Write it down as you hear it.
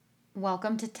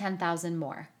Welcome to 10,000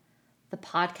 More, the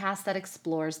podcast that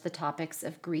explores the topics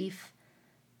of grief,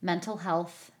 mental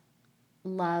health,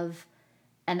 love,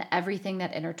 and everything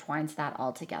that intertwines that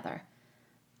all together.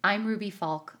 I'm Ruby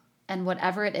Falk, and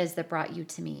whatever it is that brought you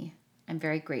to me, I'm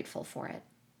very grateful for it.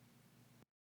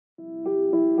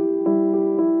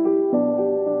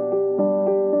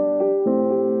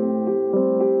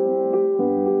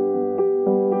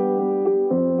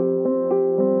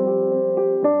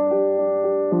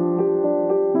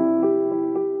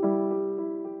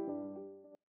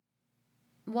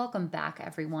 Welcome back,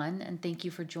 everyone, and thank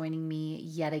you for joining me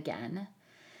yet again.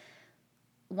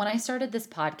 When I started this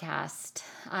podcast,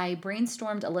 I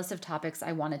brainstormed a list of topics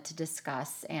I wanted to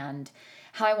discuss and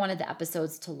how I wanted the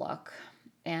episodes to look.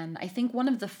 And I think one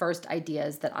of the first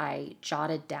ideas that I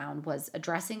jotted down was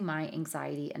addressing my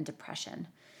anxiety and depression.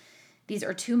 These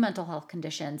are two mental health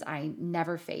conditions I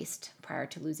never faced prior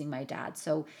to losing my dad.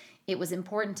 So it was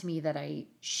important to me that I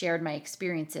shared my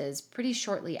experiences pretty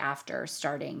shortly after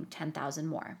starting 10,000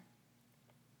 More.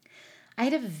 I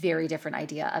had a very different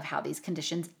idea of how these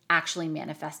conditions actually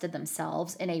manifested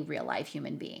themselves in a real life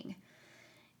human being.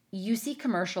 You see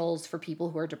commercials for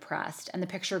people who are depressed, and the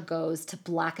picture goes to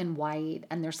black and white,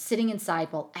 and they're sitting inside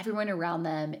while everyone around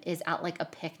them is at like a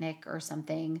picnic or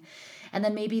something. And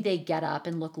then maybe they get up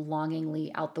and look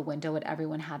longingly out the window at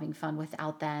everyone having fun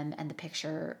without them, and the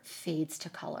picture fades to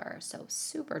color. So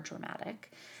super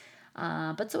dramatic.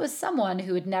 But so, as someone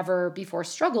who had never before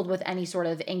struggled with any sort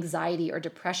of anxiety or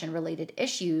depression related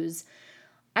issues,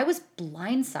 I was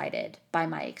blindsided by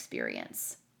my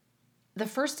experience. The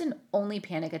first and only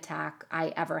panic attack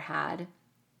I ever had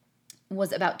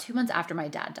was about 2 months after my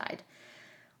dad died.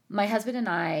 My husband and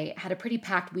I had a pretty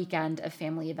packed weekend of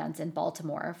family events in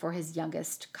Baltimore for his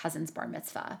youngest cousin's bar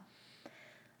mitzvah.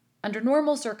 Under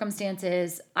normal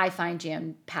circumstances, I find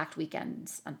jam-packed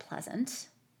weekends unpleasant.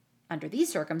 Under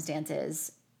these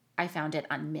circumstances, I found it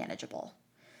unmanageable.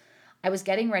 I was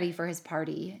getting ready for his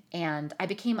party and I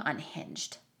became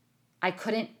unhinged. I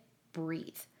couldn't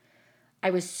breathe. I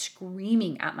was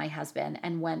screaming at my husband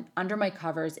and went under my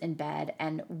covers in bed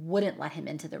and wouldn't let him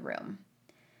into the room.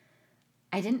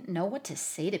 I didn't know what to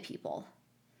say to people.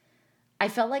 I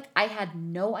felt like I had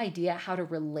no idea how to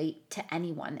relate to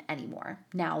anyone anymore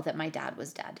now that my dad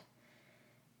was dead.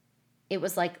 It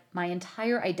was like my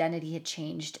entire identity had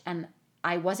changed and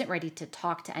I wasn't ready to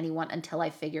talk to anyone until I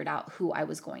figured out who I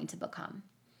was going to become.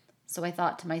 So I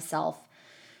thought to myself,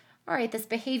 all right, this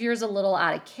behavior is a little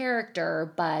out of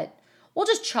character, but we'll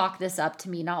just chalk this up to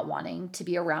me not wanting to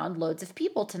be around loads of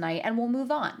people tonight and we'll move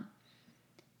on.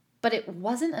 But it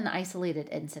wasn't an isolated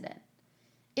incident.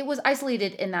 It was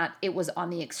isolated in that it was on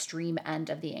the extreme end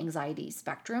of the anxiety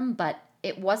spectrum, but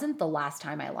it wasn't the last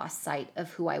time I lost sight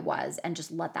of who I was and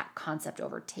just let that concept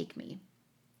overtake me.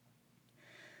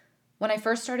 When I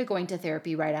first started going to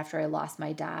therapy right after I lost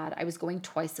my dad, I was going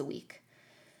twice a week.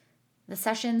 The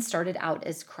sessions started out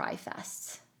as cry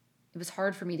fests. It was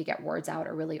hard for me to get words out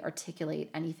or really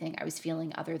articulate anything I was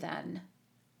feeling other than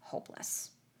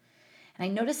hopeless. And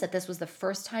I noticed that this was the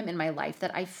first time in my life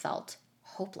that I felt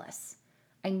hopeless.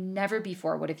 I never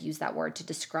before would have used that word to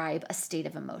describe a state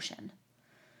of emotion.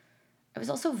 I was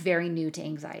also very new to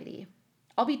anxiety.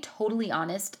 I'll be totally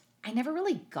honest, I never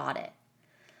really got it.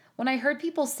 When I heard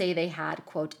people say they had,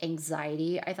 quote,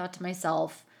 anxiety, I thought to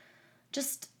myself,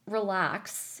 just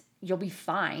relax, you'll be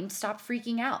fine, stop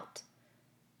freaking out.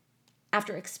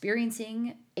 After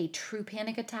experiencing a true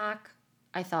panic attack,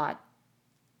 I thought,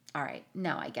 all right,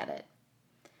 now I get it.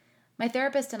 My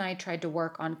therapist and I tried to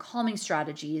work on calming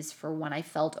strategies for when I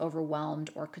felt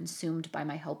overwhelmed or consumed by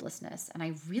my hopelessness, and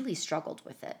I really struggled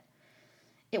with it.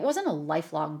 It wasn't a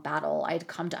lifelong battle I'd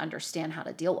come to understand how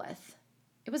to deal with.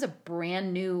 It was a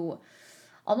brand new,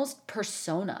 almost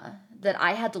persona that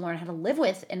I had to learn how to live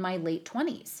with in my late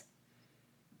 20s.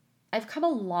 I've come a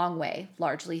long way,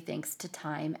 largely thanks to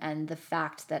time and the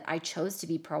fact that I chose to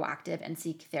be proactive and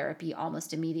seek therapy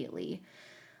almost immediately.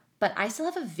 But I still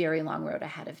have a very long road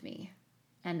ahead of me.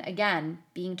 And again,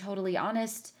 being totally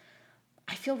honest,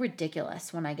 I feel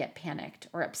ridiculous when I get panicked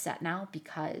or upset now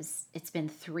because it's been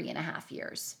 3.5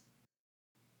 years.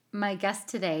 My guest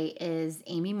today is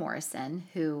Amy Morrison,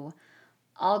 who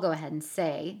I'll go ahead and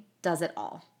say does it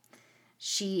all.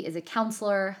 She is a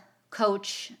counselor,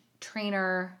 coach,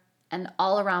 trainer, and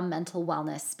all-around mental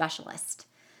wellness specialist.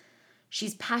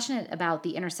 She's passionate about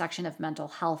the intersection of mental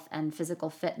health and physical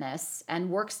fitness and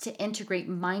works to integrate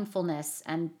mindfulness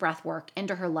and breath work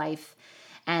into her life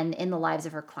and in the lives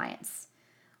of her clients.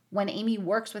 When Amy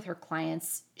works with her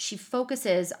clients, she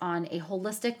focuses on a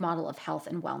holistic model of health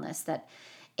and wellness that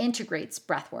integrates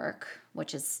breath work,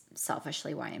 which is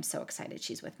selfishly why I'm so excited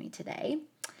she's with me today,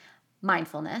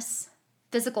 mindfulness,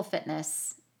 physical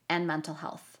fitness, and mental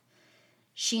health.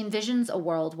 She envisions a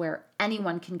world where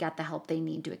anyone can get the help they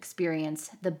need to experience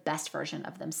the best version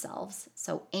of themselves.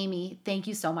 So, Amy, thank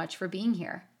you so much for being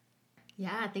here.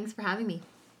 Yeah, thanks for having me.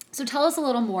 So, tell us a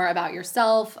little more about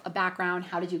yourself, a background.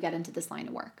 How did you get into this line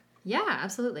of work? Yeah,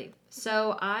 absolutely.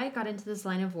 So, I got into this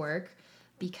line of work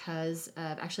because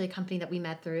of actually a company that we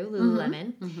met through,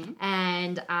 Lululemon.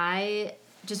 And I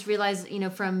just realized,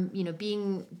 from,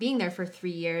 being there for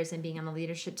 3 years and being on the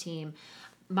leadership team,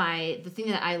 the thing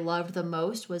that I loved the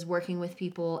most was working with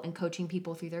people and coaching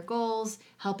people through their goals,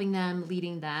 helping them,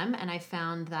 leading them. And I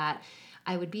found that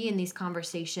I would be in these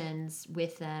conversations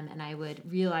with them and I would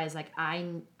realize like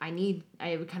I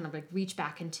would kind of like reach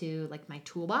back into like my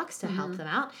toolbox to help them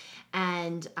out.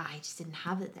 And I just didn't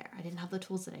have it there. I didn't have the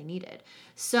tools that I needed.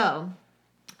 So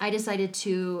I decided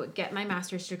to get my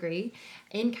master's degree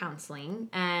in counseling.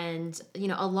 And,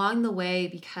 along the way,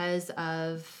 because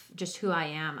of just who I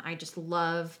am, I just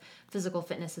love physical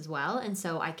fitness as well. And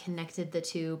so I connected the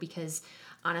two because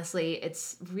honestly,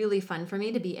 it's really fun for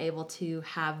me to be able to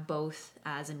have both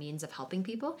as a means of helping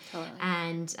people. Totally.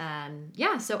 And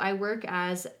so I work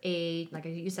as like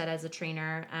you said, as a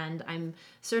trainer, and I'm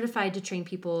certified to train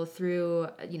people through,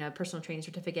 a personal training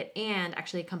certificate and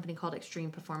actually a company called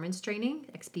Extreme Performance Training,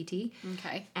 XPT.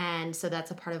 Okay. And so that's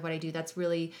a part of what I do. That's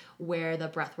really where the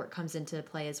breath work comes into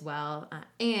play as well.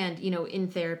 And, in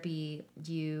therapy,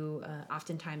 you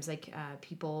oftentimes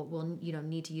people will,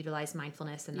 need to utilize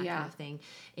mindfulness and that kind of thing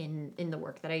in the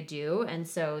work that I do. And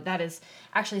so that is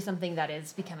actually something that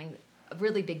is becoming a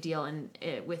really big deal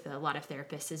with a lot of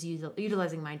therapists is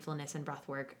utilizing mindfulness and breath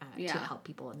work to help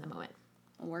people in the moment.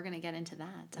 Well, we're going to get into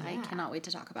that. Yeah. I cannot wait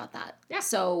to talk about that. Yeah.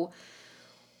 So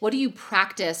what do you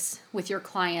practice with your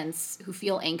clients who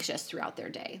feel anxious throughout their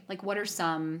day? Like what are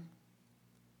some,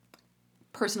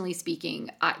 personally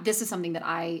speaking, this is something that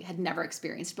I had never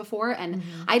experienced before. And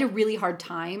I had a really hard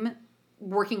time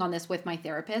working on this with my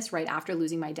therapist right after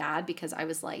losing my dad because I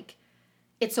was like,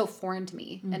 it's so foreign to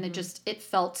me. And it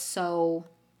felt so,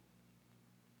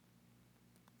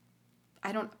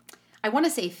 I want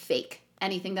to say fake.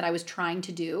 Anything that I was trying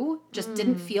to do just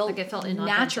didn't feel like it felt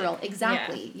natural. inauthentic.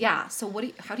 Exactly. Yeah. So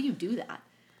how do you do that?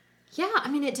 Yeah, I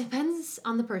mean, it depends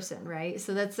on the person, right?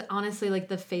 So that's honestly like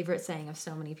the favorite saying of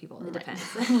so many people. It depends,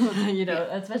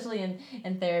 especially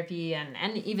in therapy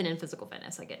and even in physical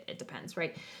fitness. Like it depends,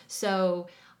 right? So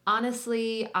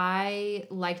honestly, I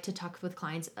like to talk with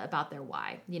clients about their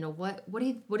why. What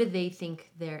do they think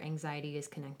their anxiety is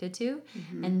connected to?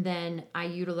 And then I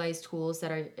utilize tools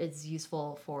that is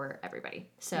useful for everybody.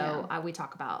 So we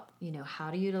talk about,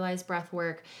 how to utilize breath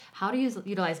work, how to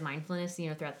utilize mindfulness,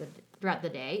 throughout the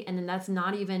day. And then that's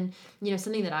not even,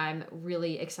 something that I'm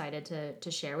really excited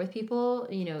to share with people,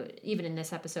 even in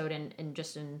this episode and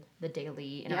just in the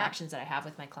daily interactions that I have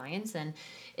with my clients. And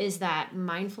is that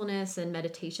mindfulness and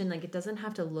meditation, like it doesn't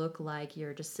have to look like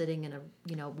you're just sitting in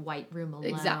a, white room alone.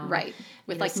 Exactly. Right.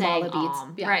 With like mala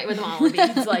beads. Yeah. Right. With mala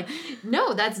beads. Like,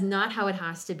 no, that's not how it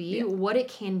has to be. Yeah. What it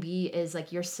can be is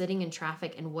like you're sitting in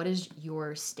traffic and what is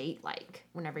your state like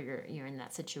whenever you're in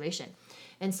that situation.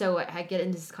 And so I get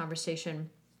into this conversation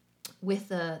with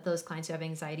those clients who have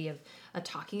anxiety of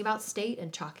talking about state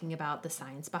and talking about the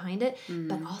science behind it,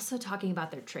 but also talking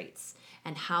about their traits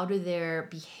and how do their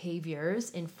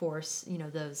behaviors enforce,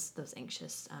 those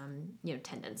anxious,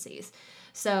 tendencies.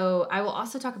 So I will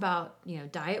also talk about,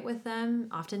 diet with them.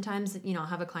 Oftentimes, I'll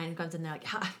have a client who comes in there like,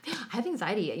 I have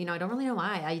anxiety. I don't really know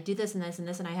why. I do this and this and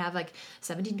this, and I have like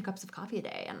 17 cups of coffee a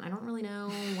day, and I don't really know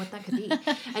what that could be.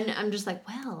 And I'm just like,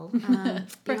 well,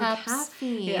 perhaps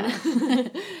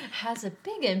caffeine has a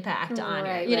big impact on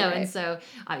it, and so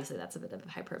obviously that's a bit of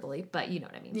hyperbole, but you know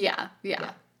what I mean.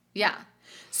 Yeah.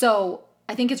 So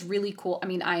I think it's really cool. I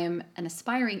mean, I am an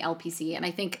aspiring LPC, and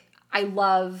I think I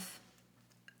love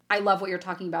what you're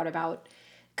talking about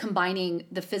combining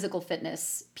the physical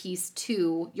fitness piece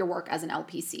to your work as an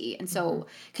LPC. And so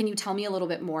can you tell me a little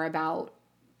bit more about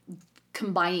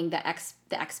combining the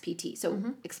XPT? So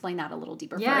explain that a little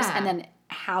deeper first, and then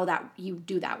how that you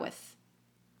do that with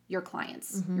your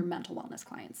clients, your mental wellness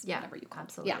clients, whatever you call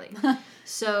absolutely. It. Yeah.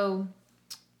 So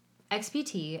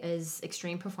XPT is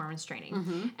Extreme Performance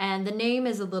Training. And the name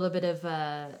is a little bit of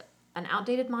an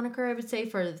outdated moniker, I would say,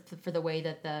 for the way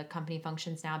that the company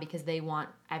functions now, because they want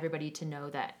everybody to know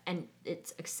that, and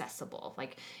it's accessible.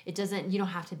 Like you don't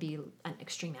have to be an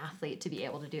extreme athlete to be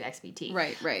able to do XPT.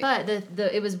 Right. But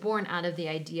it was born out of the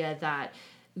idea that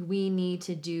we need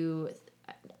to do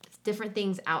different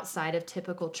things outside of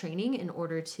typical training in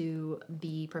order to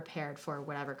be prepared for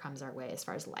whatever comes our way as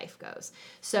far as life goes.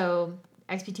 So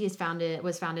XPT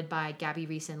was founded by Gabby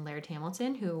Reese and Laird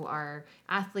Hamilton, who are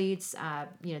athletes.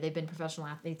 They've been professional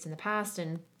athletes in the past,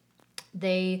 and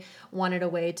they wanted a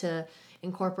way to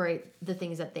incorporate the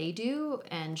things that they do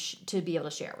and to be able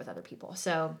to share with other people.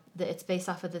 So it's based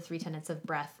off of the 3 tenets of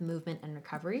breath, movement, and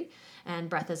recovery. And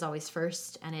breath is always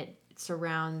first, and it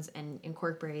surrounds and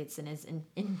incorporates and is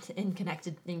in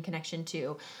connection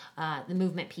to the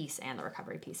movement piece and the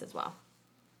recovery piece as well.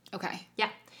 Okay. Yeah.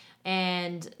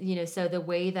 And, so the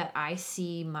way that I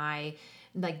see my,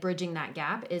 bridging that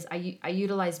gap is I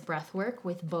utilize breath work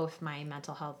with both my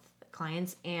mental health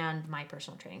clients and my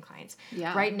personal training clients.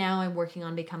 Yeah. Right now I'm working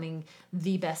on becoming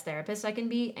the best therapist I can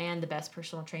be and the best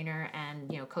personal trainer and,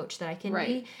 coach that I can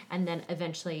be. And then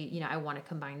eventually, I want to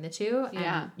combine the two.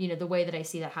 Yeah. And, the way that I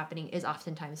see that happening is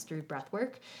oftentimes through breath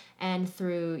work and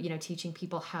through, teaching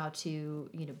people how to,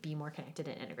 be more connected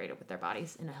and integrated with their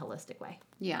bodies in a holistic way.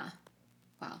 Yeah.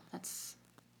 Wow. That's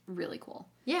really cool.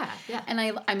 Yeah. Yeah. And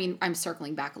I mean, I'm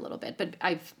circling back a little bit, but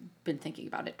I've been thinking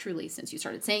about it truly since you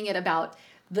started saying it about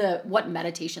what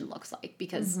meditation looks like,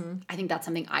 because I think that's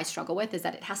something I struggle with, is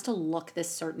that it has to look this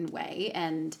certain way.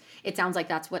 And it sounds like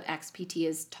that's what XPT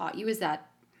has taught you, is that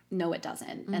no, it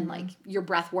doesn't. And your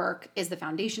breath work is the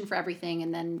foundation for everything.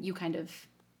 And then you kind of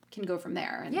can go from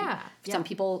there. And some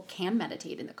people can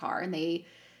meditate in the car, and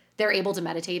they're able to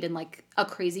meditate in a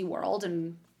crazy world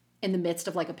and in the midst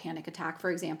of a panic attack,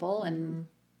 for example. And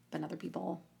but other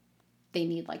people, they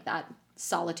need that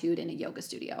solitude in a yoga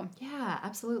studio. Yeah,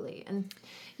 absolutely. And,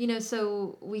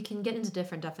 so we can get into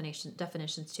different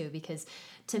definitions too, because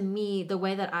to me, the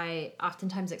way that I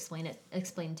oftentimes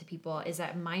explain to people is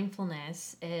that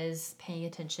mindfulness is paying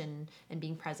attention and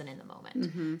being present in the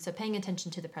moment. So paying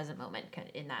attention to the present moment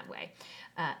in that way.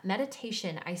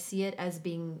 Meditation, I see it as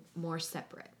being more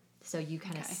separate. So you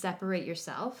kind of separate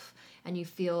yourself and you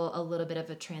feel a little bit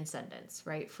of a transcendence,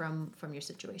 right, from your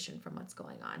situation, from what's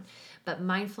going on. But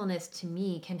mindfulness to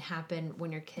me can happen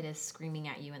when your kid is screaming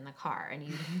at you in the car and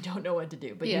you don't know what to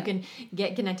do. But you can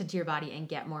get connected to your body and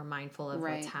get more mindful of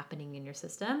what's happening in your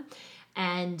system.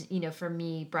 And, for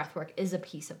me, breath work is a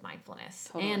piece of mindfulness.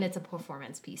 Totally. And it's a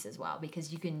performance piece as well,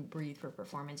 because you can breathe for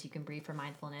performance. You can breathe for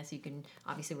mindfulness.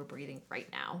 Obviously we're breathing right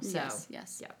now. So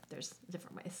yes. Yeah, there's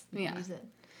different ways you can use it.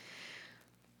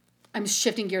 I'm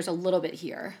shifting gears a little bit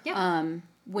here. Yeah.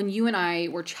 When you and I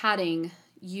were chatting,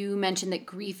 you mentioned that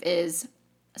grief is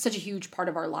such a huge part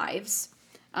of our lives.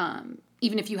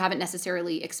 Even if you haven't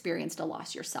necessarily experienced a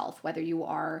loss yourself, whether you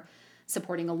are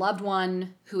supporting a loved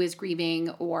one who is grieving,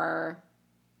 or,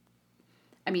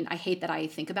 I mean, I hate that I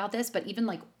think about this, but even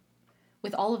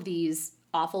with all of these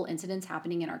awful incidents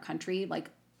happening in our country,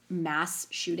 mass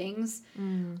shootings,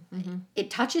 it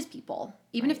touches people,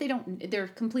 even if they're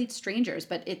complete strangers,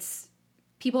 but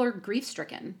people are grief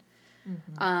stricken.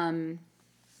 And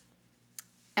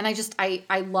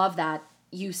I love that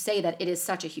you say that it is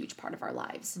such a huge part of our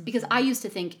lives, because I used to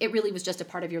think it really was just a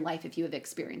part of your life if you have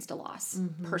experienced a loss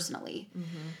personally.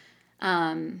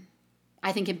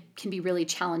 I think it can be really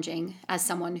challenging as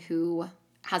someone who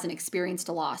hasn't experienced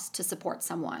a loss to support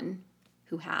someone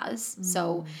who has.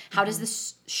 So how does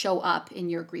this show up in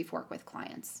your grief work with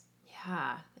clients?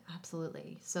 Yeah,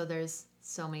 absolutely. So there's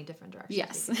so many different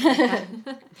directions.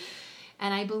 Yes.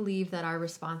 And I believe that our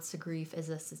response to grief is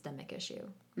a systemic issue,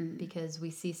 because we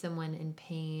see someone in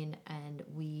pain and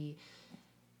we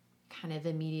kind of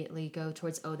immediately go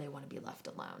towards, they want to be left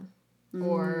alone.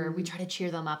 Or we try to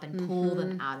cheer them up and pull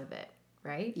them out of it,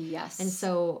 right? Yes. And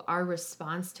so our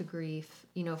response to grief,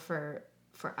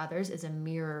 for others is a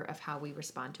mirror of how we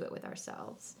respond to it with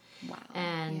ourselves. Wow.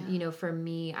 And, for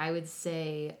me, I would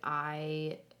say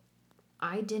I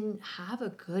didn't have a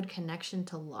good connection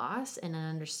to loss and an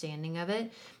understanding of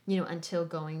it, until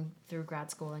going through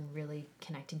grad school and really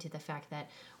connecting to the fact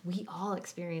that we all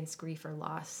experience grief or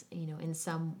loss, in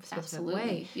some specific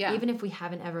way, even if we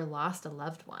haven't ever lost a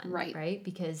loved one, right?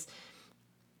 Because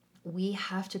we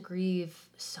have to grieve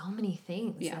so many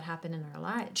things that happen in our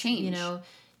lives. Change.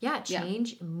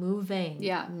 Change, moving,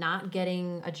 not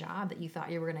getting a job that you thought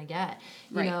you were going to get.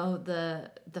 You know,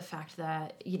 the fact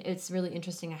that, it's really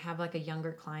interesting. I have a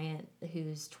younger client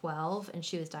who's 12 and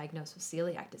she was diagnosed with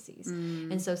celiac disease.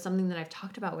 And so something that I've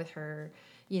talked about with her,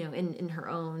 in her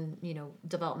own,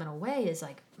 developmental way is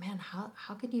man,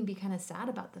 how can you be kind of sad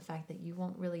about the fact that you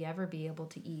won't really ever be able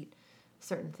to eat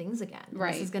certain things again.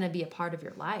 Right. This is going to be a part of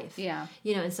your life. Yeah.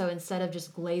 And so instead of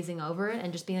just glazing over it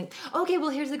and just being okay, well,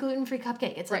 here's the gluten-free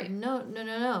cupcake. It's no.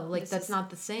 That's not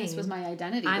the same. This was my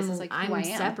identity. I'm who I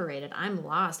am. separated. I'm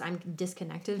lost. I'm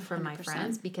disconnected from 100%. My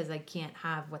friends because I can't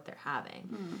have what they're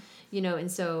having.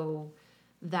 And so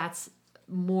that's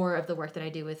more of the work that I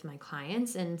do with my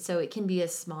clients. And so it can be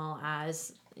as small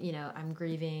as, you know, I'm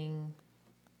grieving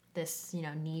this, you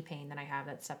know, knee pain that I have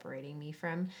that's separating me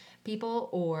from people,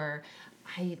 or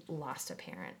I lost a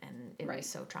parent and it was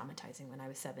so traumatizing when I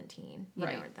was 17, you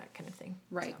know, or that kind of thing.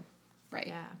 Right. So, Right.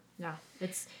 yeah. Yeah.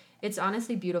 It's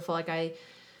honestly beautiful. Like I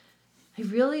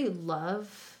really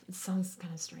love, it sounds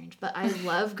kind of strange, but I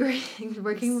love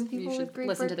working with people with grief.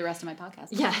 Listen to the rest of my podcast.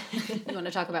 Yeah. You want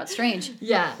to talk about strange.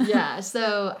 Yeah. Yeah.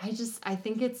 So I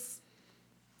think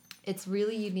it's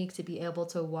really unique to be able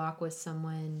to walk with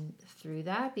someone through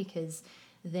that, because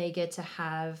they get to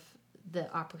have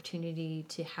the opportunity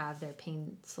to have their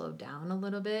pain slowed down a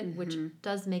little bit, which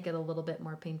does make it a little bit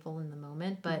more painful in the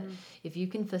moment. But if you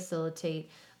can facilitate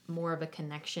more of a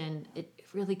connection, it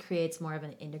really creates more of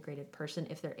an integrated person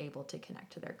if they're able to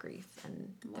connect to their grief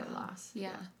and their loss.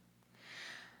 Yeah.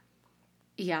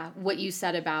 Yeah. What you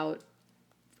said about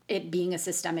it being a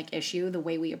systemic issue, the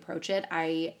way we approach it,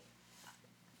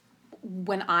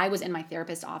 when I was in my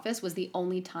therapist's office was the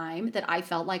only time that I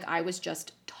felt like I was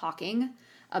just talking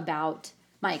about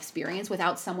my experience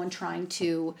without someone trying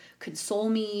to console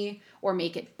me or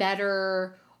make it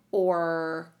better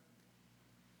or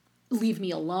leave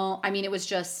me alone. I mean, it was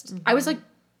just, I was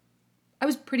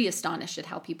pretty astonished at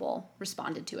how people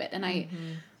responded to it.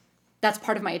 And that's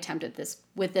part of my attempt at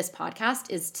with this podcast,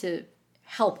 is to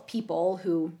help people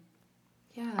who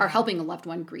are helping a loved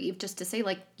one grieve, just to say,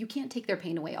 like, you can't take their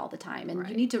pain away all the time. And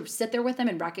you need to sit there with them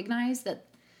and recognize that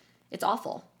it's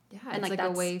awful. Yeah, and it's like a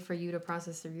way for you to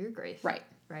process through your grief. Right.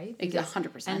 Right?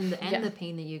 100%. And the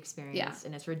pain that you experienced.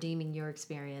 And it's redeeming your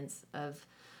experience of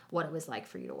what it was like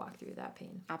for you to walk through that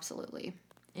pain. Absolutely.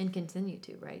 And continue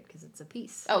to, right? Because it's a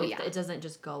piece. Oh, yeah. It doesn't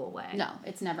just go away. No,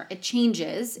 it's never. It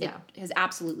changes. Yeah. It has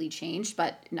absolutely changed.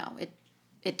 But no,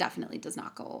 it definitely does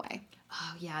not go away.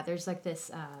 Oh, yeah. There's like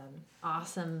this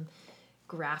awesome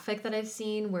graphic that I've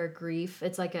seen where grief,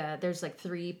 it's like there's like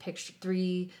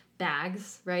three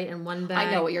bags, right? And one bag.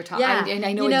 I know what you're talking about. Yeah. And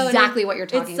I know exactly what you're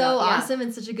talking about. It's so awesome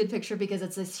and such a good picture, because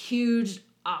it's this huge,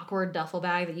 awkward duffel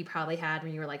bag that you probably had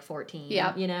when you were like 14,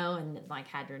 you know, and like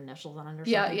had your initials on it or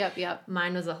something. Yep.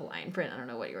 Mine was a Hawaiian print. I don't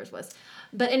know what yours was.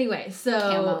 But anyway, so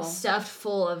Camo. Stuffed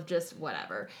full of just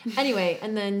whatever. Anyway,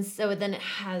 and then it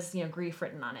has, you know, grief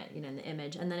written on it, you know, in the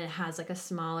image. And then it has like a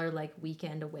smaller like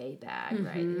weekend away bag,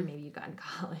 right? Maybe you got in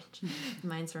college.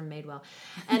 Mine's from Madewell.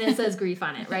 And it says grief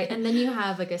on it, right? And then you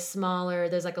have like a smaller,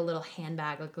 there's like a little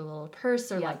handbag, like a little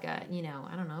purse, or like a, you know,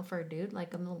 I don't know, for a dude,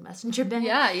 like a little messenger bag.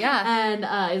 Yeah. And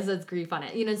it says grief on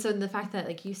it. You know, so the fact that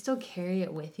like you still carry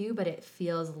it with you, but it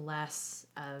feels less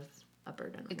of a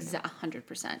burden.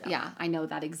 100%. Yeah, I know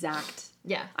that exact.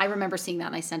 Yeah. I remember seeing that,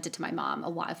 and I sent it to my mom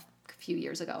a few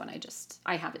years ago, and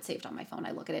I have it saved on my phone.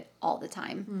 I look at it all the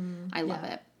time. I love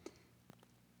it.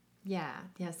 Yeah.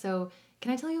 Yeah. So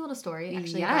can I tell you a little story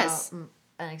actually about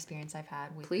an experience I've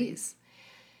had with Please.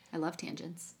 I love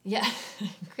tangents. Yeah.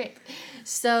 Great.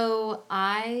 So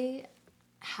I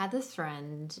had this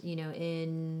friend, you know,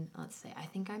 I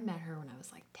think I met her when I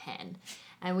was like 10,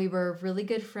 and we were really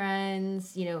good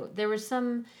friends. You know, there were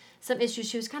some issues.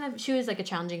 She was like a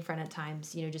challenging friend at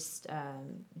times, you know, just,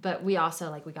 but we also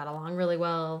like, we got along really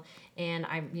well, and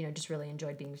I, you know, just really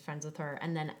enjoyed being friends with her.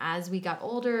 And then as we got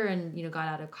older and, you know, got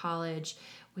out of college,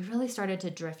 we really started to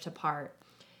drift apart.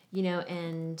 You know,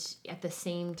 and at the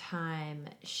same time,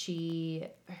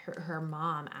 her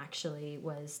mom actually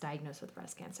was diagnosed with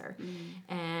breast cancer.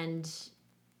 And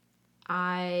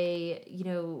you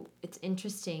know, it's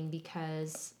interesting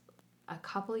because a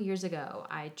couple of years ago,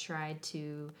 I tried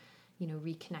to, you know,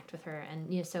 reconnect with her.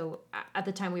 And, you know, so at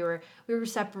the time we were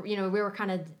separate, you know, we were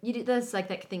kind of, that's like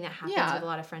that thing that happens with a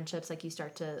lot of friendships. Like you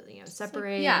start to, you know,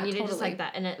 separate. Like, and you just like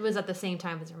that. And it was at the same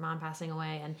time as her mom passing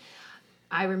away. And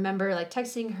I remember like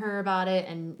texting her about it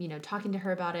and, you know, talking to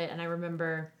her about it. And I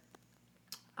remember,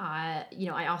 you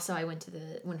know, I went to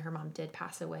when her mom did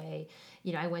pass away,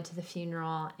 you know, I went to the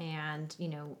funeral and, you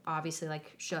know, obviously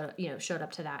like showed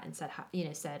up to that and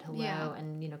said hello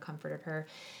and, you know, comforted her.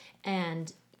 And,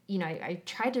 you know, I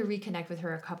tried to reconnect with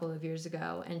her a couple of years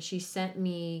ago, and she sent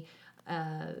me,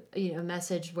 you know, a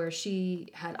message where she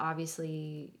had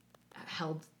obviously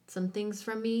held some things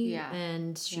from me,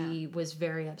 and she was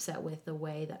very upset with the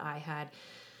way that I had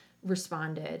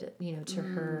responded, you know, to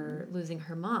her losing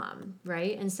her mom,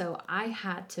 right? And so I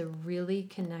had to really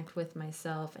connect with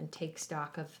myself and take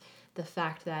stock of the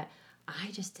fact that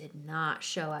I just did not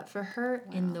show up for her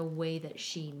in the way that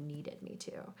she needed me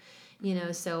to, you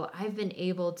know. So I've been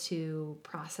able to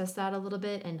process that a little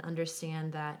bit and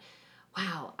understand that,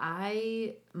 wow,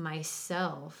 I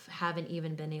myself haven't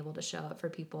even been able to show up for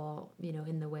people, you know,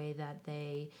 in the way that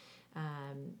they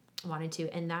wanted to.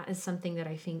 And that is something that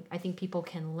I think people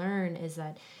can learn, is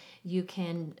that you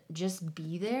can just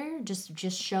be there,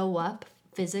 just show up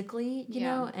physically, you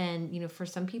know, and, you know, for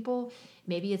some people,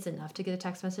 maybe it's enough to get a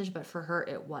text message, but for her,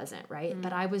 it wasn't, right?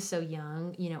 But I was so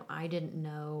young, you know, I didn't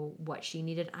know what she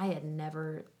needed. I had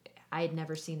never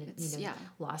seen it, you know,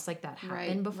 loss like that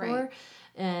happen before. Right.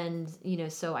 And, you know,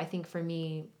 so I think for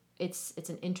me, it's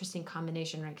an interesting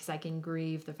combination, right? Because I can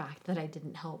grieve the fact that I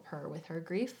didn't help her with her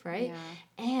grief, right?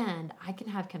 Yeah. And I can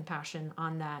have compassion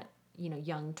on that, you know,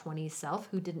 young 20s self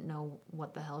who didn't know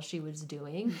what the hell she was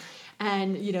doing,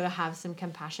 and, you know, have some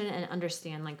compassion and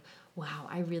understand, like, wow,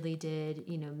 I really did,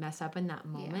 you know, mess up in that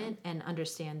moment, and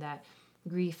understand that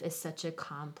grief is such a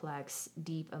complex,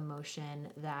 deep emotion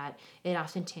that it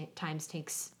oftentimes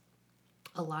takes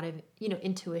a lot of, you know,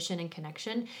 intuition and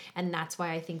connection. And that's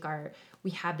why I think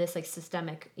we have this like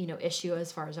systemic, you know, issue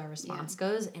as far as our response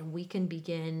goes. And we can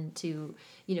begin to,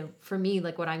 you know, for me,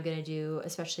 like what I'm going to do,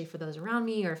 especially for those around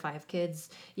me, or if I have kids,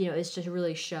 you know, is just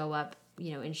really show up,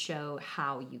 you know, and show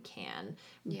how you can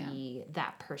be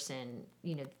that person,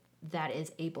 you know, that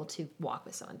is able to walk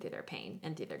with someone through their pain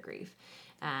and through their grief.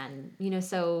 And, you know,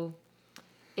 so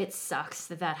it sucks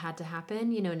that had to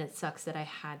happen, you know, and it sucks that I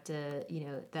had to, you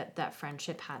know, that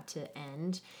friendship had to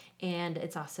end. And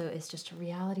it's just a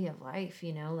reality of life,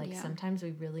 you know, like sometimes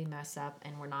we really mess up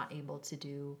and we're not able to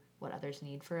do what others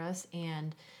need for us.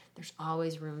 And there's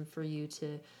always room for you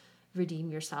to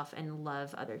redeem yourself and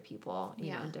love other people,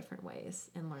 you know, in different ways,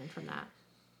 and learn from that.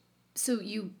 So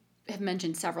you have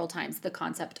mentioned several times the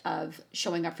concept of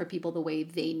showing up for people the way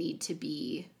they need to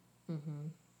be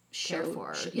cared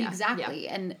for. Exactly.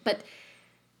 And but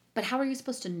how are you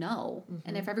supposed to know?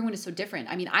 And if everyone is so different,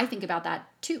 I mean, I think about that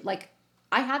too. Like,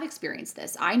 I have experienced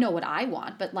this. I know what I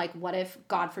want, but like, what if,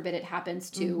 God forbid, it happens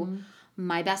to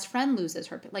my best friend loses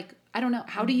her? Like, I don't know.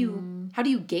 How do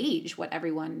you gauge what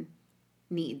everyone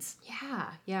needs?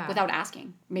 Yeah. Without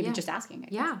asking, maybe just asking.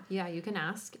 Yeah, you can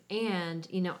ask. And,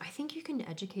 you know, I think you can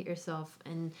educate yourself.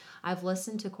 And I've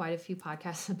listened to quite a few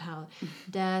podcasts about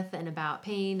death and about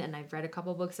pain, and I've read a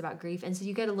couple books about grief. And so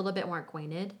you get a little bit more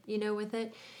acquainted, you know, with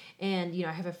it. And, you know,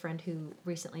 I have a friend who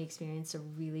recently experienced a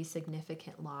really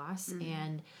significant loss,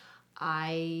 and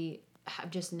I have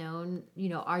just known, you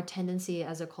know, our tendency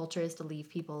as a culture is to leave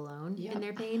people alone in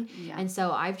their pain. And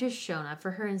so I've just shown up for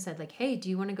her and said, like, hey, do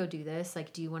you want to go do this?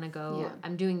 Like, do you want to go,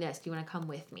 I'm doing this. Do you want to come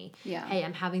with me? Hey,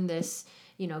 I'm having this,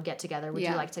 you know, get together. Would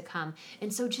you like to come?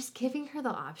 And so just giving her the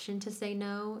option to say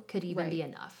no could even be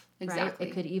enough. Exactly. Right?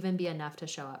 It could even be enough to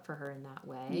show up for her in that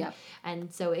way.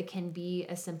 And so it can be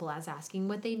as simple as asking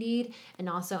what they need, and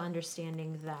also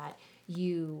understanding that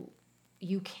you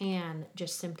can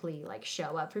just simply like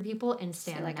show up for people and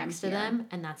stand like next to them,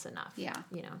 and that's enough. You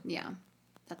know?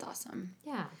 That's awesome.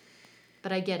 Yeah.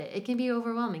 But I get it. It can be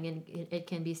overwhelming, and it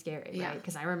can be scary, right?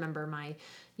 Because I remember my,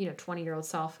 you know, 20-year-old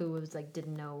self who was like,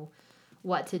 didn't know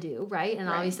what to do, right? And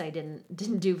obviously I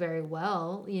didn't do very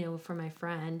well, you know, for my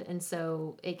friend. And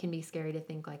so it can be scary to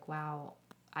think like, wow,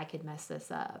 I could mess this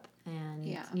up. And,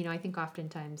 you know, I think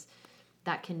oftentimes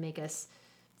that can make us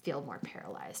feel more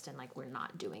paralyzed and like we're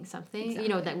not doing something, you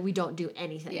know, that we don't do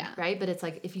anything, right? But it's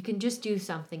like, if you can just do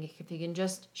something, if you can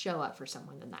just show up for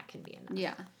someone, then that can be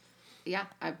enough. Yeah.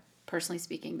 I personally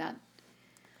speaking, that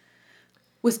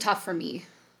was tough for me,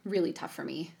 really tough for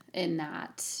me, in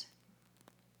that,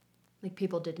 like,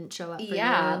 people didn't show up for you.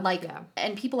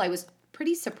 And people I was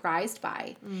pretty surprised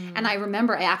by. And I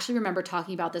actually remember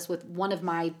talking about this with one of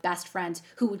my best friends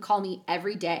who would call me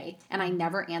every day, and I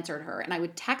never answered her. And I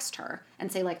would text her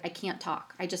and say, like, I can't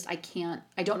talk. I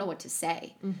don't know what to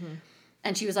say.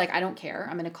 And she was like, I don't care.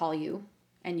 I'm going to call you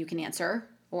and you can answer,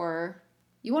 or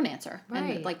you won't answer.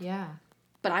 Right. And like,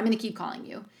 but I'm going to keep calling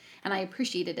you. And I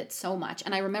appreciated it so much.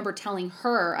 And I remember telling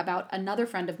her about another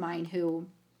friend of mine who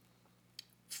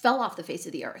fell off the face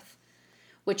of the earth,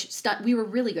 which we were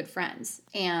really good friends.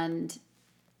 And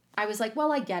I was like,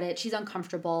 well, I get it. She's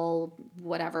uncomfortable,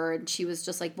 whatever. And she was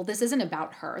just like, well, this isn't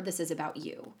about her. This is about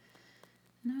you.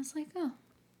 And I was like, oh,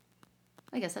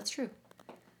 I guess that's true.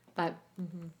 But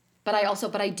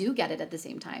I do get it at the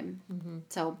same time.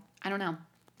 So I don't know.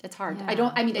 It's hard.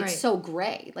 It's so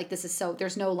gray. Like,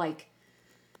 there's no like,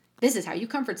 this is how you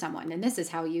comfort someone, and this is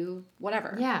how you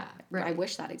whatever. Yeah, right. I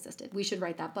wish that existed. We should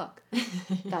write that book.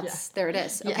 There it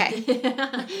is. Okay.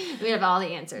 We have all the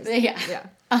answers. Yeah.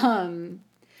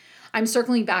 I'm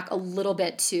circling back a little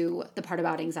bit to the part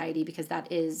about anxiety, because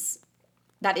that is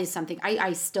something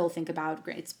I still think about.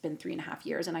 It's been 3.5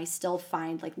 years, and I still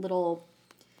find like little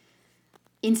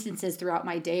instances throughout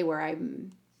my day where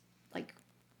I'm like,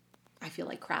 I feel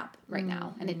like crap right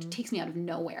now, and it takes me out of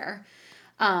nowhere.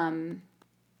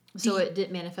 So it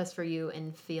did manifest for you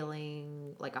in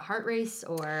feeling like a heart race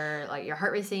or like your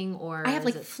heart racing, or I have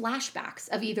like flashbacks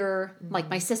of either like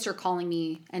my sister calling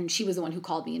me, and she was the one who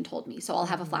called me and told me. So I'll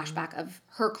have a flashback of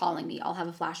her calling me. I'll have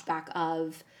a flashback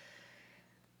of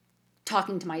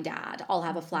talking to my dad. I'll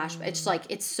have a flashback. It's like,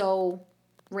 it's so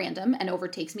random and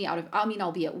overtakes me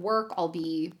I'll be at work. I'll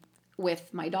be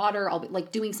with my daughter. I'll be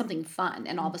like doing something fun.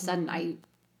 And all of a sudden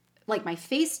my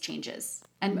face changes.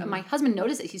 And my husband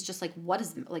noticed it. He's just like,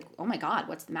 oh my God,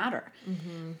 what's the matter?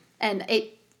 And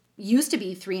it used to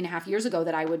be 3.5 years ago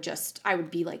that I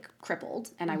would be like crippled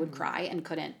and I would cry and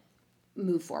couldn't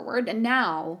move forward. And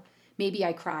now maybe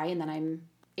I cry and then I'm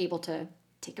able to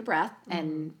take a breath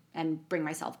and bring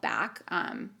myself back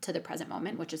to the present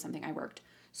moment, which is something I worked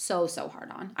so hard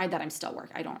on. I'm still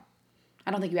working. I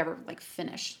don't think you ever like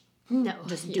finish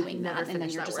doing that, and then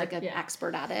you're just like an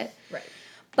expert at it. Right.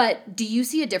 But do you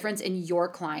see a difference in your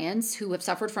clients who have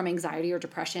suffered from anxiety or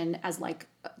depression as like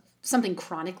something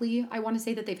chronically, I want to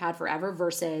say, that they've had forever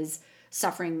versus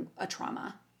suffering a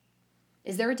trauma?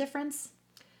 Is there a difference?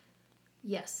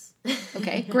 Yes.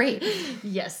 Okay, great.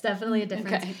 Yes, definitely a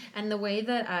difference. Okay. And the way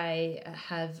that I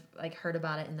have like heard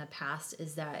about it in the past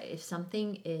is that if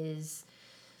something is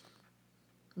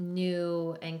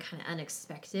new and kind of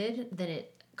unexpected, then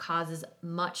it causes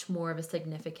much more of a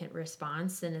significant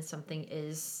response than if something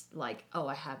is like,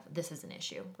 oh, this is an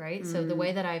issue, right? So the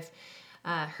way that I've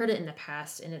heard it in the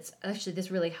past, and it's actually, this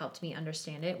really helped me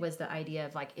understand it, was the idea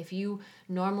of like, if you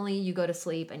go to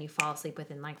sleep and you fall asleep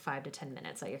within like 5 to 10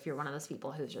 minutes, like if you're one of those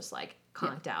people who's just like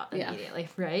conked out immediately,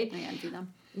 right? I envy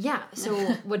them. Yeah. So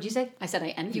what'd you say? I said I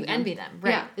envy you them. envy them,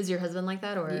 right? Yeah. Is your husband like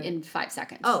that, or in 5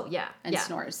 seconds? Oh yeah, and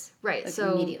snores right? like,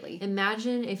 So immediately.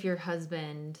 Imagine if your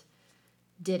husband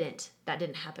didn't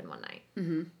happen one night,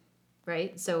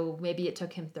 right? So maybe it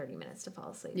took him 30 minutes to fall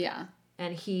asleep. Yeah,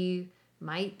 and he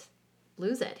might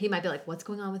lose it. He might be like, what's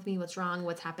going on with me? What's wrong?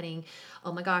 What's happening?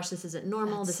 Oh my gosh, this isn't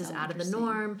normal. This is out of the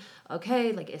norm.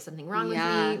 Okay, like, is something wrong with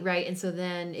me? Right? And so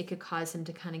then it could cause him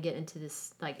to kind of get into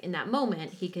this, like, in that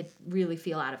moment, he could really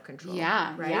feel out of control.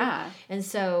 Yeah, right? Yeah. And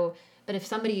so, but if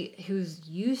somebody who's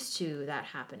used to that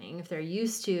happening, if they're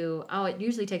used to, oh, it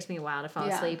usually takes me a while to fall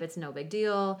asleep, it's no big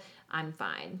deal, I'm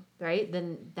fine, right?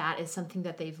 Then that is something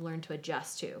that they've learned to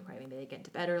adjust to, right? Maybe they get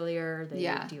to bed earlier,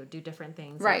 they do different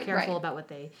things. Right, They're careful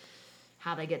about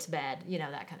how they get to bed,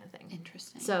 that kind of thing.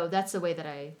 Interesting. So that's the way that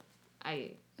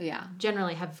I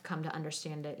generally have come to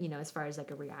understand it, as far as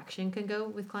like a reaction can go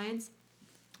with clients.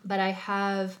 But I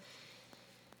have,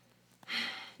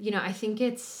 I think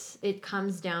it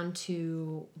comes down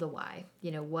to the why.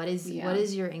 What is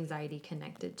your anxiety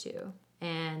connected to?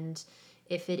 And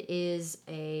if it is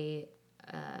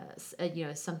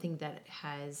something that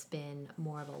has been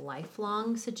more of a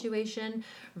lifelong situation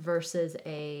versus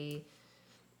a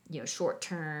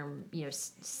short-term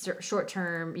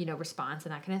response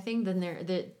and that kind of thing, then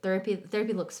the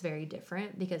therapy looks very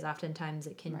different, because oftentimes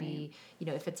it can be,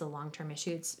 if it's a long-term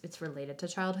issue, it's related to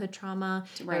childhood trauma,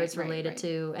 or it's related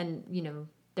to, and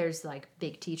there's like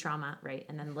big T trauma, right,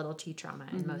 and then little T trauma,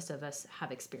 and most of us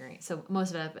have experienced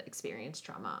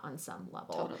trauma on some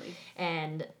level. Totally.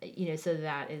 And so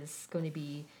that is going to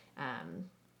be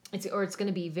it's going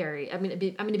to be very, I'm going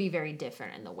to be very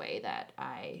different in the way that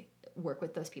I work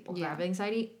with those people who have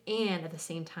anxiety, and at the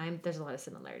same time there's a lot of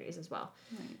similarities as well,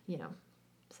 right.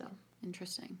 So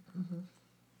interesting.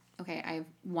 Okay, I have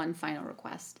one final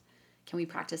request. Can we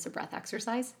practice a breath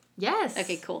exercise? Yes.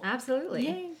 Okay, cool. Absolutely.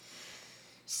 Yay.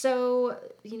 So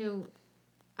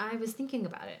I was thinking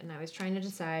about it, and I was trying to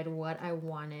decide what I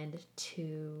wanted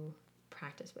to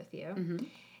practice with you,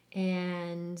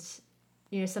 and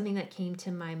something that came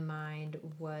to my mind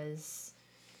was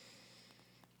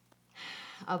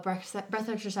a breath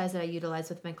exercise that I utilize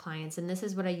with my clients, and this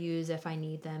is what I use if I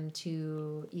need them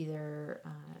to either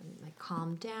like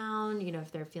calm down,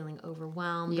 if they're feeling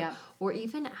overwhelmed, or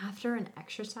even after an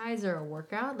exercise or a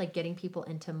workout, like getting people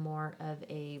into more of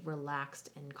a relaxed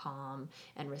and calm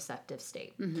and receptive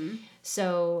state.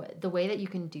 So the way that you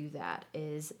can do that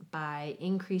is by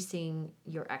increasing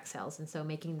your exhales, and so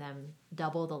making them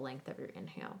double the length of your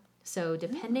inhale. So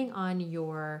depending on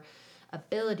your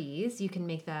abilities, you can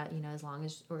make that, as long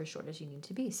as or as short as you need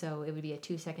to be. So it would be a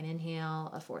 2-second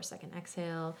inhale, a 4-second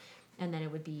exhale, and then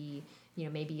it would be,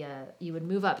 maybe you would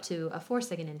move up to a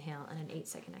 4-second inhale and an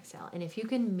 8-second exhale. And if you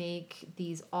can make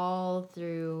these all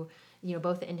through,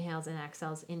 both the inhales and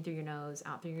exhales, in through your nose,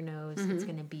 out through your nose,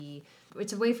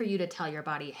 it's a way for you to tell your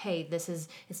body, hey,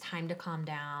 it's time to calm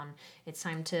down. It's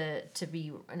time to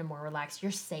be in a more relaxed,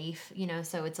 you're safe,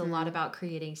 so it's a lot about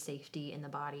creating safety in the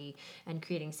body and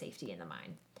creating safety in the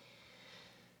mind.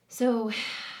 So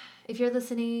if you're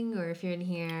listening or if you're in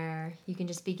here, you can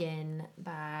just begin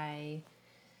by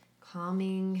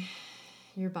calming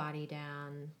your body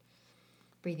down,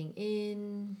 breathing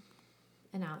in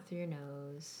and out through your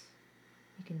nose.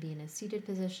 You can be in a seated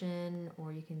position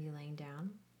or you can be laying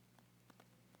down.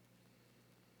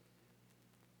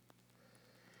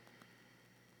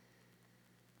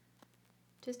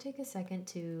 Just take a second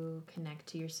to connect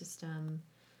to your system.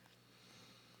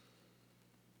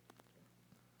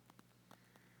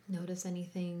 Notice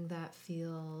anything that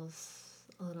feels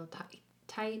a little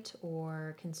tight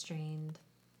or constrained.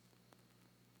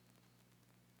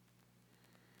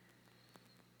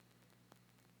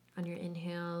 On your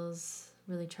inhales,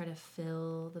 really try to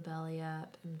fill the belly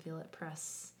up and feel it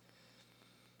press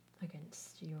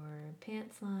against your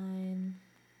pants line.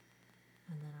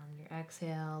 And then on your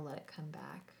exhale, let it come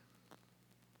back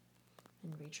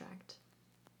and retract.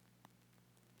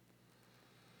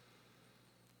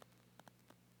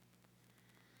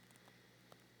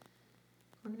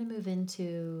 We're going to move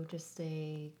into just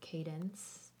a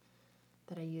cadence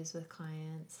that I use with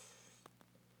clients.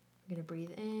 I'm going to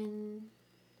breathe in,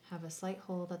 have a slight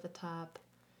hold at the top,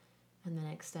 and then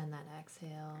extend that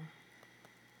exhale.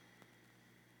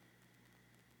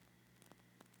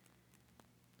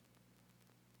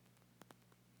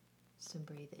 So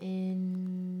breathe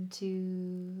in,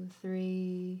 2,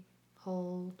 3,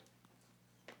 hold.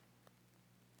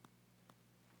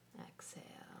 Exhale.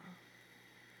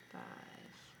 5,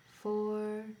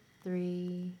 4,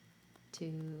 3, 2,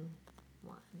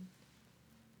 1.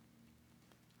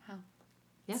 Wow.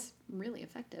 Yeah. It's really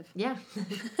effective. Yeah.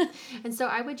 And so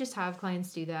I would just have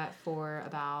clients do that for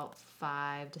about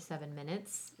 5 to 7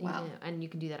 minutes. Wow. And you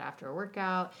can do that after a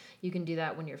workout. You can do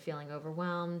that when you're feeling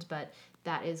overwhelmed, but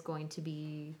that is going to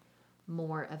be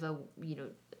more of a,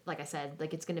 like I said,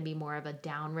 like it's going to be more of a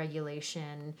down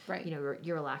regulation. Right.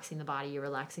 You're relaxing the body, you're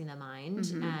relaxing the mind.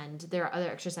 Mm-hmm. And there are other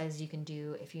exercises you can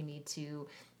do if you need to,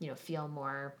 feel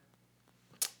more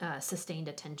sustained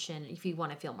attention, if you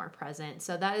want to feel more present.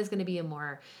 So that is going to be a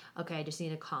more, okay, I just need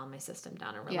to calm my system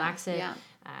down and relax it.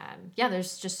 Yeah.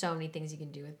 There's just so many things you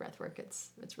can do with breath work. It's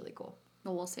really cool.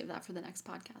 Well, we'll save that for the next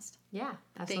podcast. Yeah,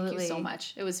 absolutely. Thank you so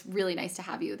much. It was really nice to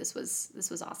have you. This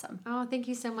was awesome. Oh, thank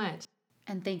you so much.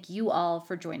 And thank you all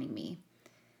for joining me.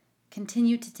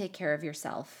 Continue to take care of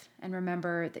yourself and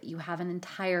remember that you have an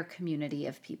entire community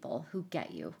of people who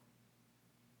get you.